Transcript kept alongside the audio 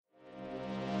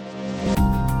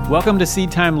Welcome to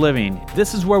Seed Time Living.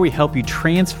 This is where we help you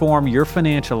transform your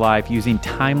financial life using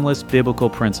timeless biblical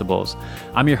principles.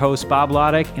 I'm your host, Bob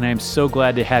Loddick, and I'm so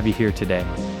glad to have you here today.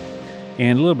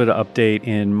 And a little bit of update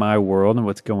in my world and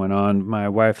what's going on. My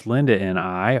wife, Linda, and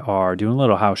I are doing a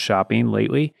little house shopping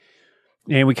lately.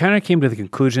 And we kind of came to the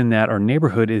conclusion that our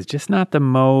neighborhood is just not the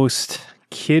most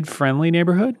kid-friendly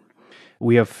neighborhood.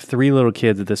 We have 3 little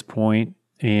kids at this point.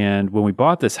 And when we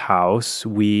bought this house,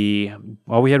 all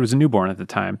we had was a newborn at the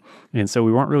time. And so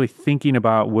we weren't really thinking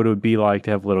about what it would be like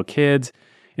to have little kids.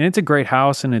 And it's a great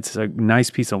house and it's a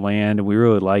nice piece of land and we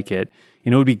really like it.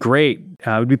 And it would be great.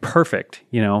 It would be perfect,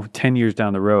 10 years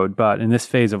down the road. But in this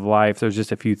phase of life, there's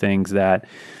just a few things that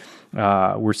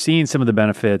we're seeing some of the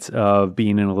benefits of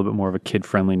being in a little bit more of a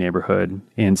kid-friendly neighborhood.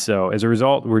 And so as a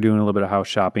result, we're doing a little bit of house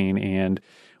shopping and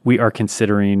we are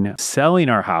considering selling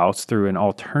our house through an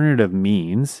alternative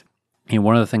means. And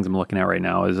one of the things I'm looking at right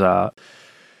now is a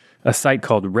site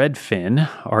called Redfin,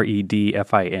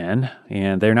 Redfin,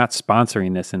 and they're not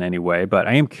sponsoring this in any way, but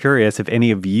I am curious if any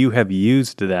of you have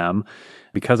used them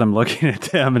because I'm looking at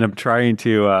them and I'm trying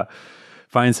to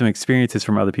find some experiences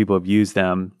from other people who have used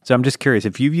them. So I'm just curious,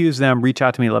 if you've used them, reach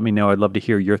out to me, let me know. I'd love to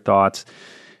hear your thoughts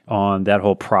on that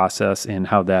whole process and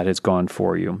how that has gone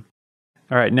for you.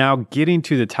 All right, now getting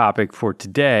to the topic for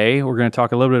today, we're going to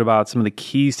talk a little bit about some of the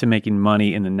keys to making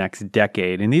money in the next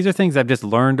decade. And these are things I've just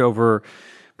learned over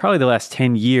probably the last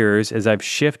 10 years as I've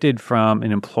shifted from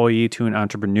an employee to an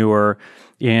entrepreneur.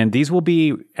 And these will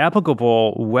be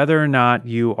applicable whether or not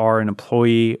you are an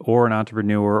employee or an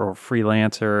entrepreneur or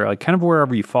freelancer, like kind of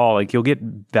wherever you fall, like you'll get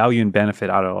value and benefit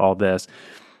out of all this.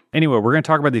 Anyway, we're going to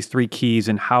talk about these 3 keys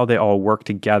and how they all work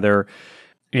together.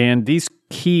 And these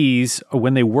keys,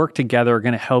 when they work together, are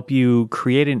going to help you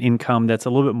create an income that's a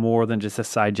little bit more than just a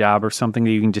side job or something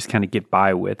that you can just kind of get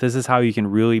by with. This is how you can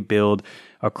really build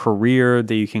a career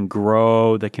that you can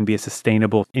grow, that can be a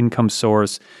sustainable income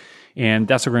source. And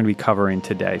that's what we're going to be covering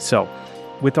today. So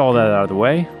with all that out of the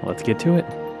way, let's get to it.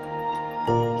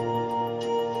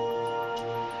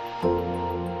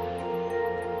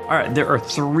 All right, there are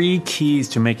 3 keys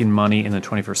to making money in the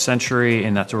 21st century,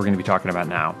 and that's what we're going to be talking about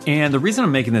now. And the reason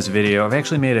I'm making this video, I've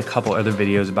actually made a couple other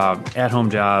videos about at-home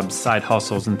jobs, side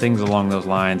hustles, and things along those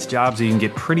lines. Jobs that you can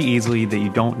get pretty easily, that you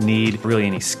don't need really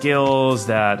any skills,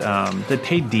 that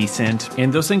pay decent.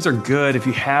 And those things are good if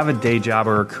you have a day job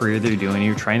or a career that you're doing, and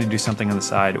you're trying to do something on the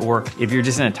side, or if you're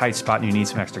just in a tight spot and you need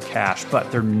some extra cash.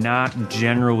 But they're not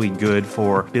generally good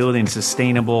for building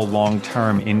sustainable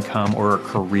long-term income or a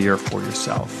career for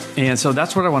yourself. And so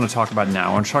that's what I want to talk about now.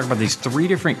 I want to talk about these 3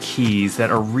 different keys that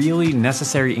are really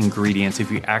necessary ingredients if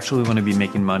you actually want to be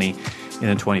making money in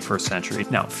the 21st century.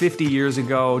 Now, 50 years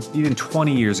ago, even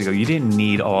 20 years ago, you didn't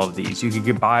need all of these. You could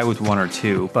get by with 1 or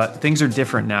 2, but things are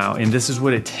different now. And this is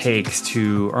what it takes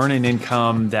to earn an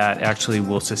income that actually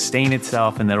will sustain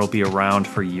itself and that'll be around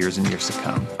for years and years to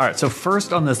come. All right, so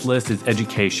first on this list is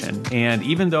education. And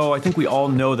even though I think we all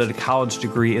know that a college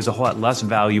degree is a whole lot less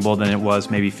valuable than it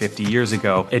was maybe 50 years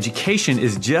ago, education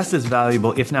is just as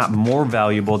valuable, if not more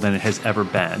valuable than it has ever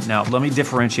been. Now, let me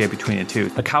differentiate between the two.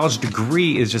 A college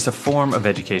degree is just a form of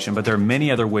education, but there are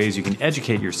many other ways you can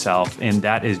educate yourself, and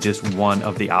that is just one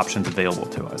of the options available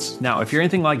to us. Now, if you're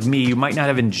anything like me, you might not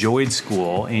have enjoyed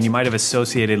school, and you might have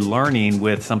associated learning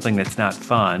with something that's not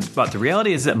fun, but the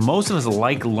reality is that most of us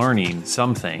like learning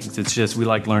some things. It's just we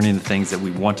like learning the things that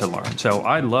we want to learn. So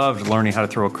I loved learning how to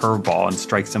throw a curveball and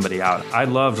strike somebody out. I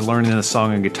loved learning the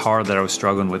song and guitar that I was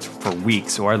struggling with for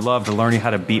weeks, or I loved learning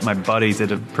how to beat my buddies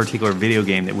at a particular video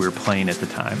game that we were playing at the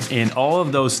time. And all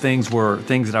of those things were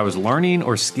things that I was learning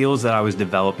or skills that I was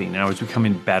developing, and I was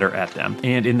becoming better at them.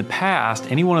 And in the past,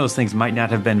 any one of those things might not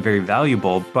have been very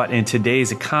valuable, but in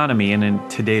today's economy and in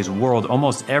today's world,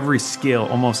 almost every skill,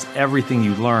 almost everything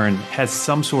you learn has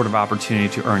some sort of opportunity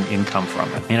to earn income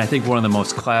from it. And I think one of the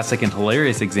most classic and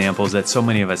hilarious examples that so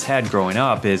many of us had growing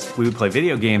up is we would play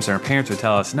video games and our parents would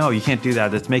tell us, no, you can't do that.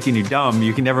 That's making you dumb.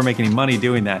 You can never make any money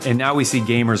doing that. And now we see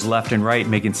gamers left and right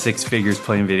making 6 figures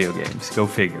playing video games. Go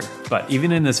figure. But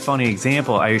even in this funny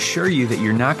example, I assure you that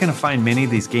you're not going to find many of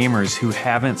these gamers who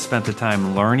haven't spent the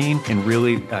time learning and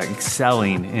really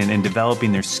excelling and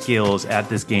developing their skills at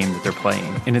this game that they're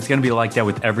playing. And it's going to be like that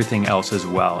with everything else as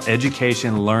well.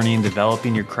 Education, learning,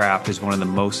 developing your craft is one of the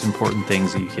most important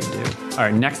things that you can do. All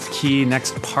right,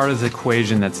 next part of the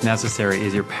equation that's necessary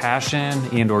is your passion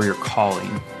and or your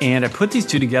calling. And I put these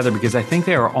two together because I think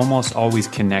they are almost always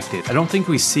connected. I don't think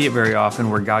we see it very often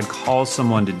where God calls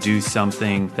someone to do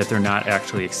something that they're not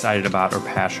actually excited about or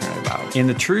passionate about. And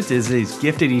the truth is he's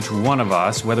gifted each one of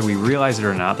us, whether we realize it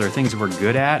or not. There are things that we're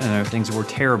good at and there are things that we're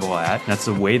terrible at. And that's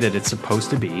the way that it's supposed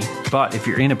to be. But if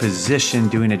you're in a position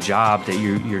doing a job that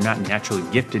you're not naturally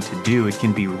gifted to do, it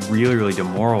can be really, really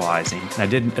demoralizing. And I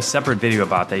did a separate video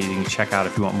about that you can check out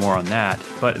if you want more on that.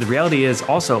 But the reality is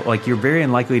also, like, you're very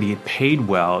unlikely to get paid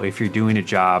well if you're doing a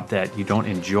job that you don't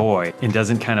enjoy and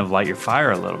doesn't kind of light your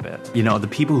fire a little bit. You know, the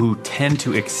people who tend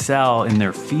to excel in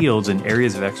their fields and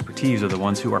areas of expertise are the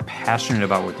ones who are passionate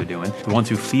about what they're doing, the ones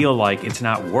who feel like it's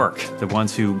not work, the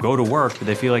ones who go to work but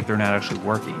they feel like they're not actually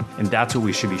working. And that's what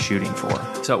we should be shooting for.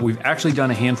 So we've actually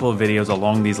done a handful of videos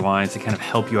along these lines to kind of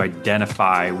help you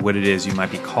identify what it is you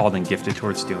might be called and gifted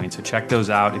towards doing. So check those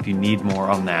out if you need more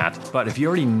on that. But if you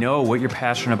already know what you're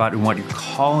passionate about and what your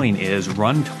calling is,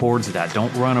 run towards that.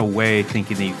 Don't run away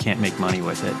thinking that you can't make money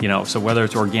with it. You know, so whether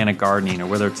it's organic gardening or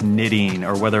whether it's knitting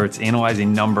or whether it's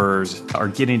analyzing numbers or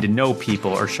getting to know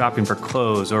people or shopping for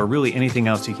clothes or really anything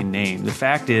else you can name, the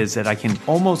fact is that I can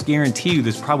almost guarantee you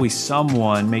there's probably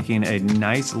someone making a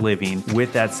nice living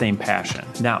with that same passion.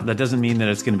 Now, that doesn't mean that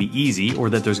it's going to be easy or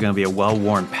that there's going to be a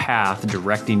well-worn path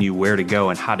directing you where to go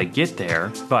and how to get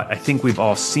there. But I think we've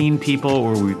all seen people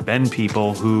or we've been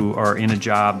people who are in a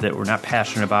job that we're not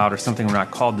passionate about or something we're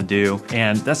not called to do.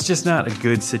 And that's just not a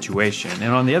good situation.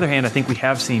 And on the other hand, I think we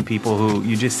have seen people who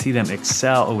you just see them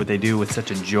excel at what they do with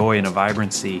such a joy and a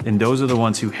vibrancy. And those are the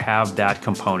ones who have that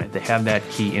component. They have that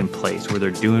key in place where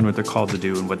they're doing what they're called to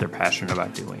do and what they're passionate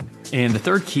about doing. And the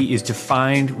third key is to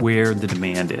find where the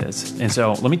demand is. And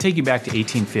so let me take you back to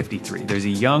 1853. There's a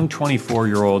young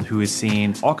 24-year-old who is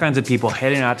seeing all kinds of people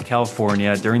heading out to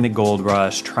California during the gold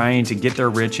rush, trying to get their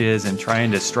riches and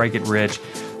trying to strike it rich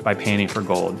by panning for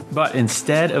gold. But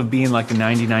instead of being like the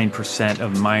 99%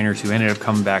 of miners who ended up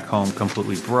coming back home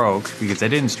completely broke because they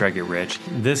didn't strike it rich,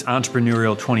 this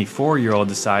entrepreneurial 24-year-old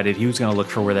decided he was going to look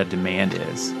for where that demand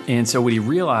is. And so what he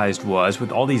realized was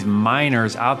with all these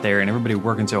miners out there and everybody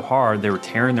working so hard, they were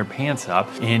tearing their pants up,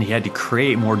 and he had to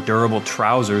create more durable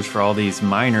trousers for all these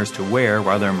miners to wear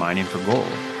while they're mining for gold.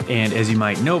 And as you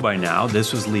might know by now,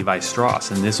 this was Levi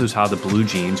Strauss, and this was how the blue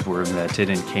jeans were invented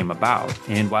and came about.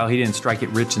 And while he didn't strike it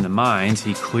rich in the mines,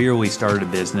 he clearly started a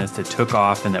business that took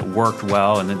off and that worked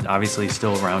well, and that obviously is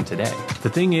still around today. The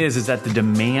thing is that the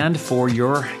demand for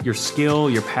your skill,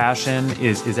 your passion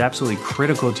is absolutely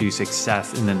critical to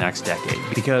success in the next decade.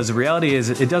 Because the reality is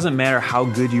it doesn't matter how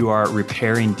good you are at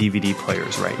repairing DVD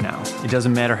players right now. It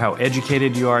doesn't matter how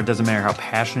educated you are. It doesn't matter how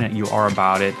passionate you are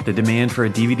about it. The demand for a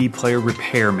DVD player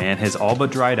repairman has all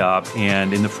but dried up,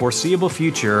 and in the foreseeable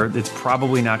future, it's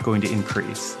probably not going to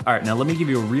increase. All right, now let me give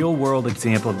you a real-world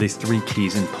example of these three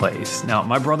keys in place. Now,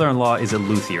 my brother-in-law is a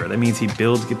luthier. That means he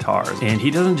builds guitars, and he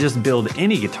doesn't just build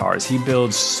any guitars. He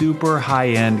builds super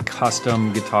high-end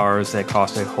custom guitars that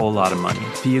cost a whole lot of money.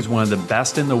 He is one of the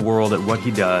best in the world at what he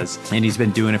does, and he's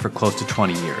been doing it for close to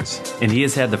 20 years. And he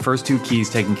has had the first two keys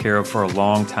taken care of for a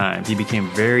long time. He became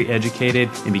very educated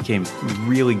and became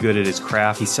really good at his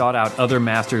craft. He sought out other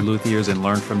master luthiers and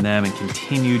learned from them and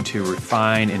continued to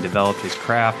refine and develop his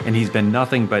craft. And he's been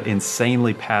nothing but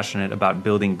insanely passionate about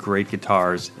building great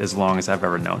guitars as long as I've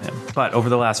ever known him. But over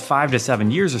the last 5 to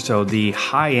 7 years or so, the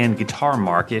high-end guitar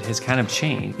market has kind of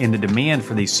changed, and the demand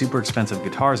for these super expensive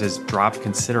guitars has dropped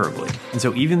considerably. And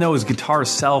so even though his guitars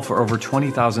sell for over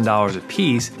 $20,000 a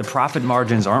piece, the profit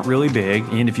margins aren't really big,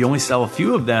 and if you only sell a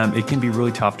few of them, it can be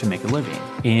really tough to make a living.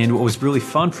 And what was really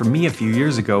fun for me a few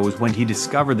years ago was when he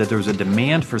discovered that there was a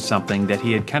demand for something that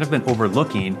he had kind of been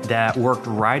overlooking that worked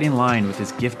right in line with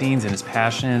his giftings and his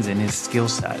passions and his skill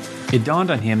set. It dawned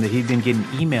on him that he'd been getting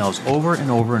emails over and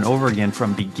over and over again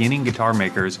from beginning guitar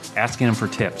makers asking him for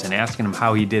tips and asking him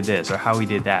how he did this or how he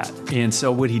did that. And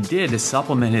so what he did to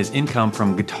supplement his income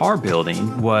from guitar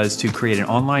building was to create an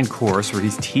online course where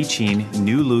he's teaching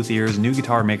new luthiers, new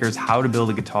guitar makers how to build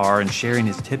a guitar and sharing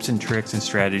his tips and tricks and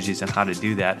strategies on how to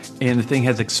do that. And the thing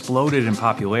has exploded in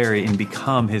popularity and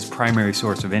become his primary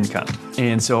source of income.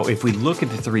 And so if we look at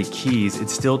the three keys, it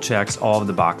still checks all of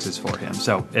the boxes for him.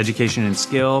 So education and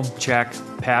skill, check.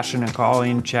 Passion and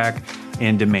calling, check.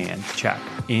 And demand, check.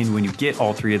 And when you get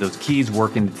all three of those keys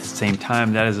working at the same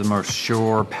time, that is the most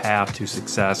sure path to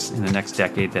success in the next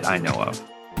decade that I know of.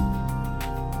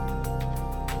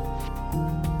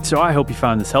 So I hope you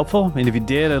found this helpful. And if you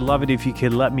did, I'd love it if you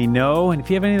could let me know. And if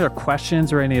you have any other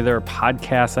questions or any other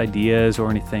podcast ideas or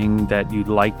anything that you'd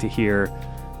like to hear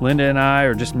Linda and I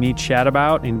or just me chat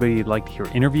about, anybody you'd like to hear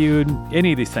interviewed,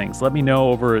 any of these things, let me know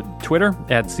over at Twitter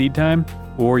 @SeedTime,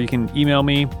 or you can email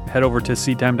me, head over to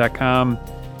seedtime.com,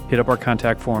 hit up our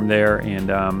contact form there,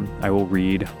 and I will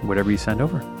read whatever you send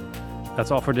over.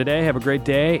 That's all for today. Have a great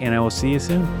day, and I will see you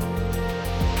soon.